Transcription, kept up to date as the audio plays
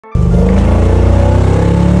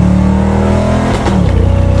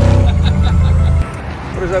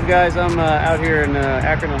up, guys? I'm out here in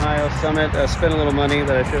Akron, Ohio, Summit. Spent a little money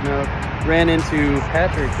that I shouldn't have. Ran into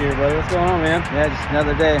Patrick here, buddy. What's going on, man? Yeah, just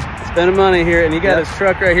another day. Spending money here, and you got his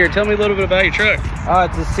truck right here. Tell me a little bit about your truck.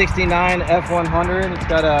 It's a 69 F100. It's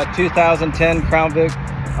got a 2010 Crown Vic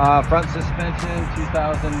front suspension,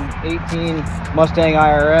 2018 Mustang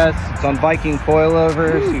IRS. It's on Viking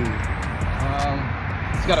coilovers.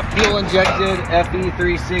 It's got a fuel-injected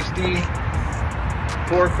FE360.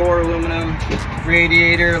 4-core aluminum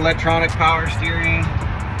radiator, electronic power steering.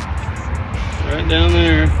 Right down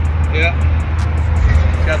there. Yep.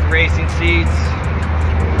 It's got the racing seats.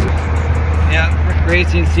 Yeah,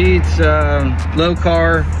 racing seats, low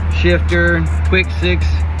car shifter, quick 6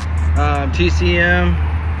 TCM.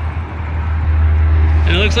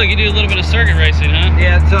 And it looks like you do a little bit of circuit racing, huh?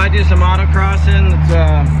 Yeah, so I do some autocrossing.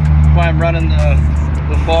 That's why I'm running the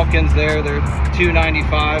Falcons there. They're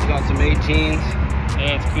 295s on some 18s.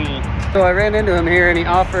 That's cool. So I ran into him here and he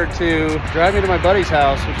offered to drive me to my buddy's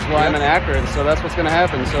house, which is why I'm in Akron. So that's what's going to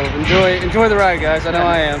happen. So enjoy the ride, guys. I know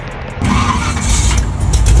I am.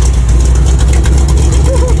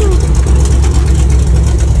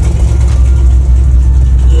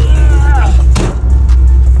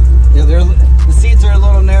 Yeah, the seats are a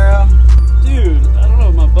little narrow. Dude, I don't know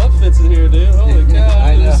if my butt fits in here, dude. Holy cow.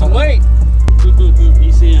 I know. Some weight.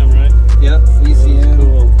 ECM, right? Yep, ECM.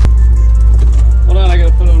 Cool. Hold on, I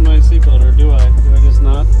gotta put on my seatbelt, or do I? Do I just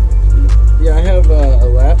not? Yeah, I have a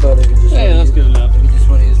lap, but if you just that's good enough. If you just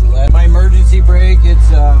want to use the lap. My emergency brake, it's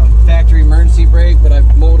factory emergency brake, but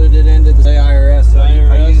I've molded it into the IRS, so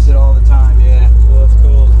I use it all the time. Yeah. Oh, that's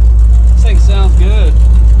cool. This thing sounds good.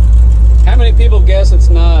 How many people guess it's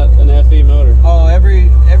not an FE motor? Oh,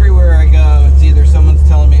 everywhere I go, it's either someone's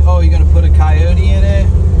telling me, "Oh, you're gonna put a Coyote in it,"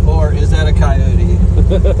 or "Is that a Coyote?"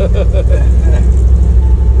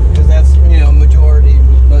 Because that's, majority,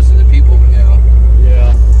 most of the people,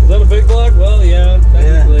 Yeah. Is that a big block? Well, yeah,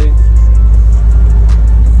 technically. Yeah.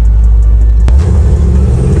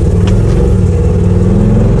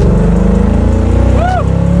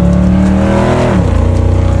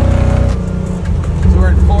 So we're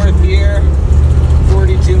in 4th gear,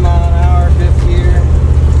 42 mile an hour, 5th gear.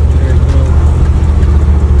 Very cool.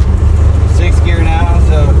 6th gear now,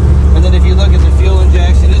 so, and then if you look at the fuel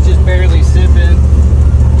injection, it's just barely sipping.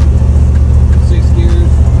 6th gear,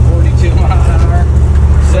 42 mile an hour,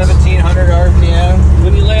 1700 RPM.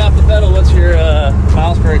 When you lay off the pedal, what's your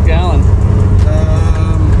miles per gallon?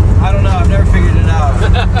 I don't know, I've never figured it out.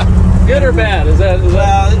 Good or bad? Is that good?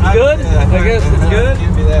 I guess it's good. It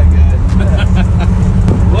can't be that good.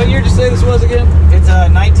 What year did you say this was again? It's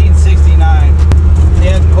 1969.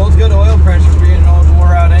 It holds good oil pressure for being an old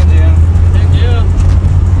wore-out engine. Heck yeah.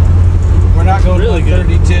 We're not going really to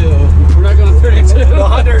 32. We're not going 32.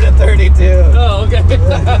 132. Oh, okay.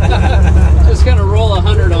 Just kind of roll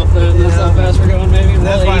 100 off there. That's how fast we're going, maybe.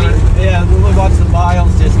 That's why we'll watch the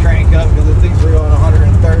miles just crank up because it thinks we're going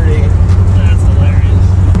 130. That's hilarious.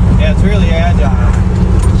 Yeah, it's really agile.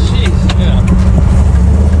 Jeez, yeah.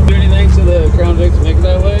 Do anything to the Crown Vic to make it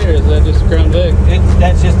that way, or is that just a Crown Vic?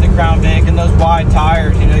 That's just the Crown Vic and those wide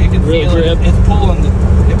tires. You can feel it. It's pulling.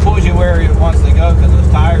 It pulls you where it wants to go because those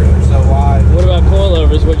tires are so wide. What about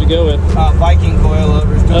coilovers? What'd you go with? Viking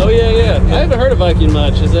coilovers. Oh yeah. I haven't heard of Viking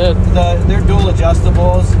much. Is that? They're dual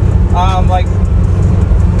adjustables. Like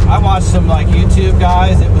I watched some YouTube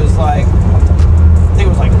guys. It was I think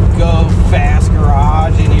it was Go Fast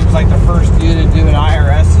Garage, and he was the first dude to do an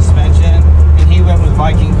IRS suspension, and he went with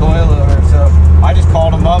Viking coilover. So I just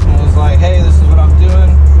called him up and was like, "Hey, this is what I'm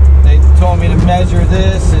doing." They told me to measure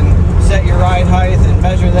this and set your ride height and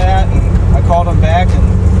measure that, and I called them back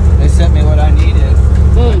and they sent me what I needed.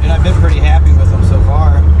 And I've been pretty happy with them so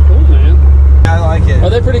far. Cool, man. I like it. Are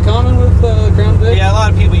they pretty common with Crown Vic? Yeah, a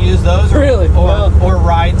lot of people use those. Really? Or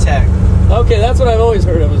Ride Tech. Okay, that's what I've always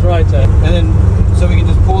heard of, is Ride Tech. And then, so we can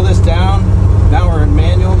just pull this down. Now we're in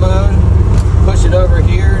manual mode. Push it over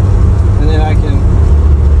here, and then I can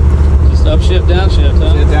just upshift, downshift,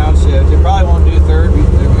 huh? Downshift. It probably won't do third.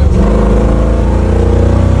 There we go.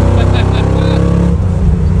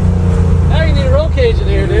 Now you need a roll cage in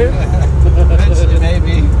here, dude. Eventually,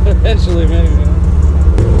 maybe. Eventually, maybe.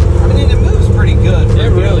 I mean, it moves pretty good.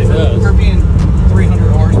 It really does. For being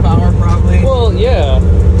 300 horsepower, probably. Well, yeah.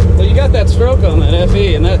 Well, you got that stroke on that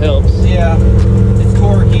FE, and that helps. Yeah.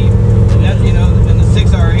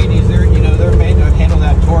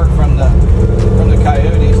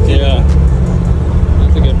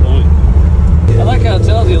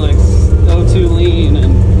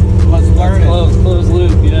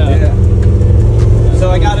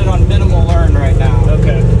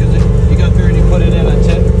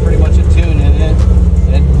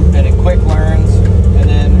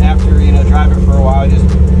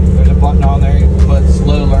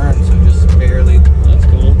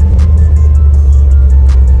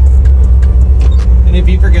 if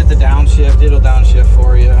you forget the downshift, it'll downshift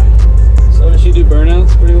for you. So does she do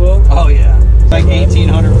burnouts pretty well? Oh yeah, it's like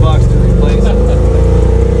 $1,800 to replace it.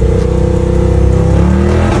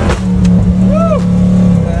 Woo!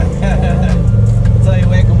 That's how you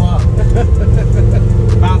wake them up.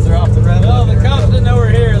 Bounce her off the rev. Well, the cops didn't know we're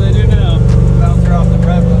here. They do now. Bounce her off the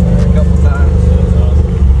rev limiter a couple times. That's awesome.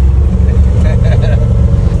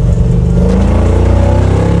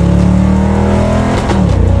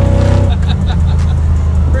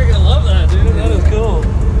 Freaking love that, dude. That is cool.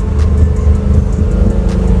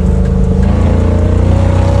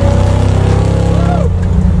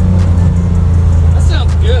 That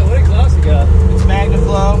sounds good. What exhaust you got? It's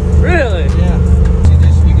MagnaFlow. Really? Yeah. You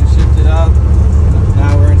can shift it up.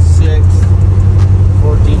 Now we're in 6,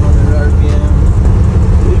 1400 RPM.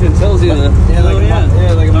 It even tells you the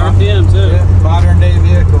like a RPM too. Yeah, modern day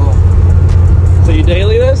vehicle. So you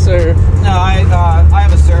daily this or? No, I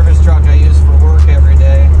have a service truck I use for work every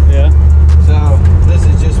day. Yeah. So this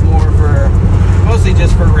is just mostly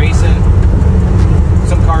just for racing.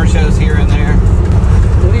 Some car shows here and there.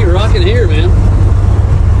 What are you rocking here, man?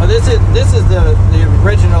 Oh, this is the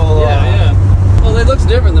original. Yeah. Well, it looks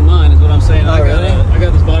different than mine, is what I'm saying. Oh, I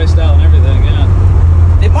got this body style and everything. Yeah.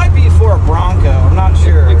 It might be for a Bronco. I'm not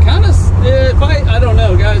sure. It kind of. I don't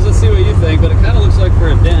know, guys. Let's see what you think. But it kind of looks like for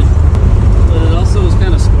a dent. But it also is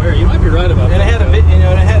kind of square. You might be right about that. And it had a bit,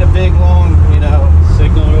 it had a big long,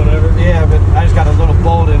 signal or whatever. Yeah, but I just got a little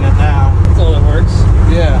bolt in it now. That's all that works.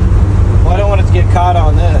 Yeah. Well, I don't want it to get caught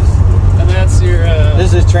on this. And that's your.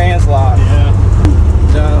 This is translock. Yeah.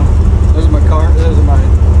 So those are my car. Those are my.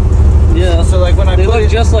 Yeah. So like when I they put look it,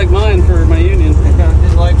 just like mine for my Union.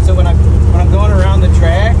 it's like so when I'm going around the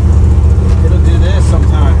track, it'll do this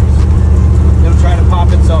sometimes. It'll try to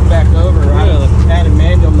pop itself back over. Really? I added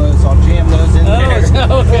manual mode, so I'll jam those in there.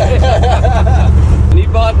 Okay. And you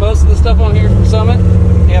bought most of the stuff on here from Summit?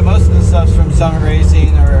 Yeah, most of the stuff's from Summit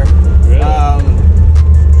Racing or, Really?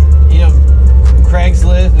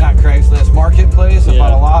 Craigslist, not Craigslist, Marketplace. I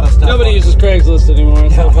bought a lot of stuff. Nobody uses Craigslist anymore.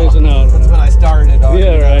 That's how folks know. That's when I started.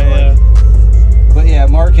 Yeah, right. Yeah. But yeah,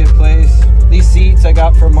 Marketplace. These seats I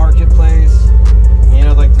got from Marketplace.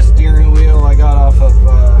 Like the steering wheel I got off of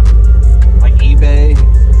like eBay.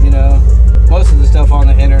 Most of the stuff on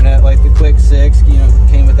the internet, like the Quick 6,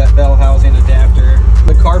 came with that bell housing adapter.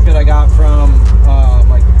 The carpet I got from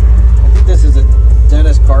I think this is a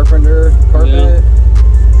Dennis Carpenter carpet. Yeah.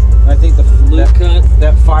 I think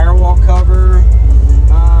that firewall cover.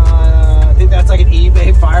 I think that's like an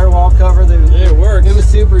eBay firewall cover. It works. It was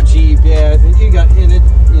super cheap. Yeah, it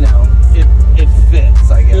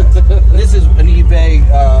fits, I guess. This is an eBay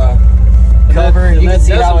cover. And you can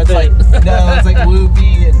see how it's fit. it's like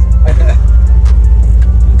whoopy and.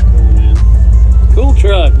 Cool, man. Cool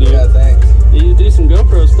truck, dude. Yeah, thanks. You do some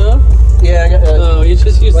GoPro stuff? Yeah, I got. You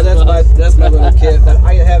just use. Well, that's my little kit.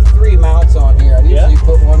 I have 3 mounts on here. I usually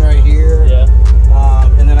put one right here. Yeah.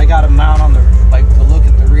 And then I got a mount on to look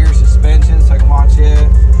at the rear suspension so I can watch it.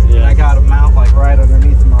 Yeah. And I got a mount right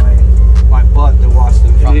underneath my butt to watch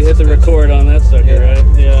the front. You hit the record on that sucker, right?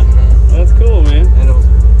 Yeah. That's cool, man. And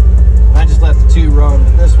I just let the 2 run.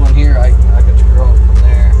 But this one here, I could scroll from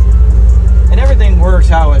there. And everything works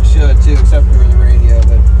how it should too, except for the radio.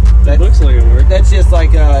 But It looks like it worked. that's just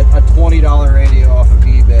like a $20 radio off of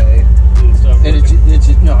eBay. And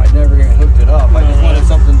I never even hooked it up. I just wanted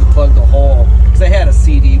something to plug the hole because they had a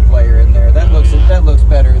CD player in there. That looks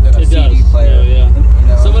better than a CD player. Yeah. And,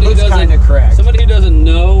 somebody it looks kind of cracked. Somebody who doesn't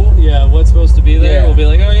know, what's supposed to be there will be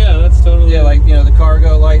like, oh yeah, that's totally. Yeah, the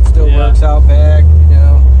cargo light still works out back.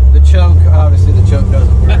 The choke, obviously the choke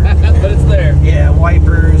doesn't work, but it's there. Yeah,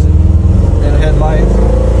 wipers and headlights.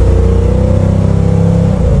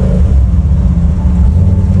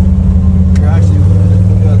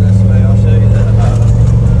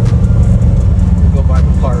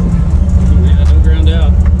 Don't ground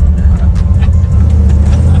out.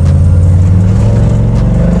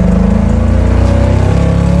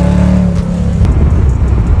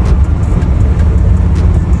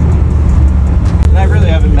 And I really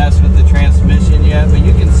haven't messed with the transmission yet, but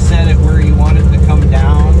you can set it where you want it to come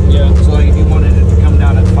down. Yeah. So if you wanted it to come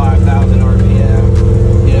down at 5,000 RPM,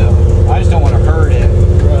 I just don't want to hurt it.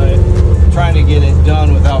 Right. I'm trying to get it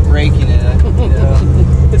done without breaking it.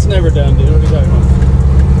 It's never done, dude. What are you talking about?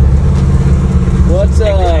 What's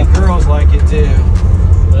And girls like it too.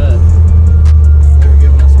 that? They were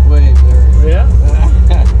giving us a wave there. Yeah.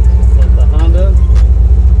 Like the Honda.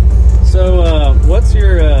 So, what's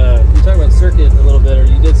your? You talk about circuit a little bit, or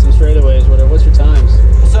you did some straightaways, whatever. What's your times?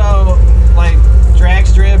 So, drag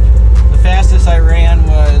strip, the fastest I ran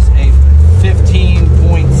was a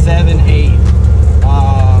 15.78.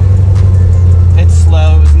 It's slow.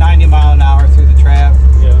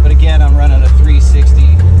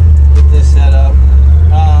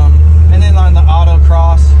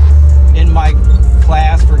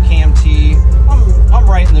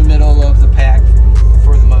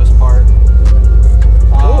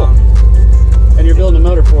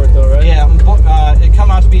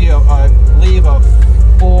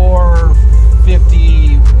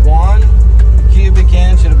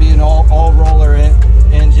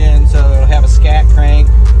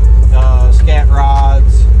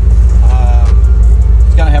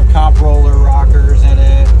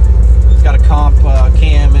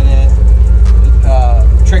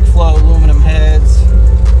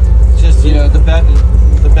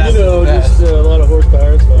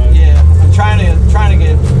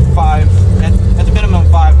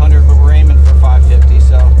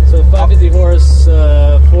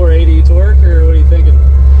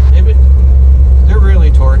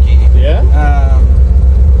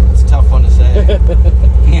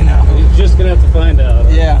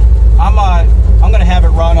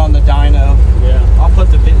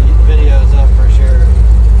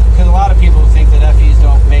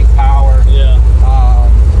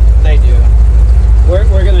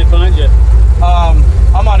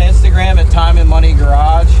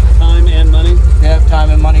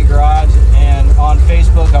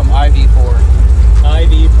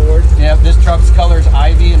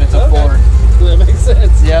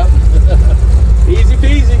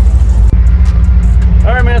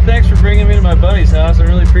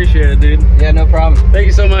 appreciate it, dude. Yeah, no problem. Thank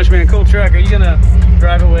you so much, man. Cool truck. Are you gonna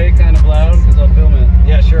drive away kind of loud? Because I'll film it.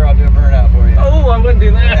 Yeah, sure, I'll do a burnout for you. Oh, I wouldn't do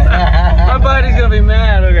that. My buddy's gonna be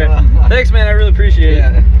mad. Okay. Thanks, man. I really appreciate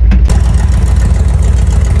it.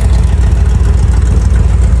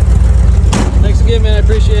 Thanks again, man. I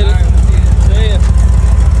appreciate it.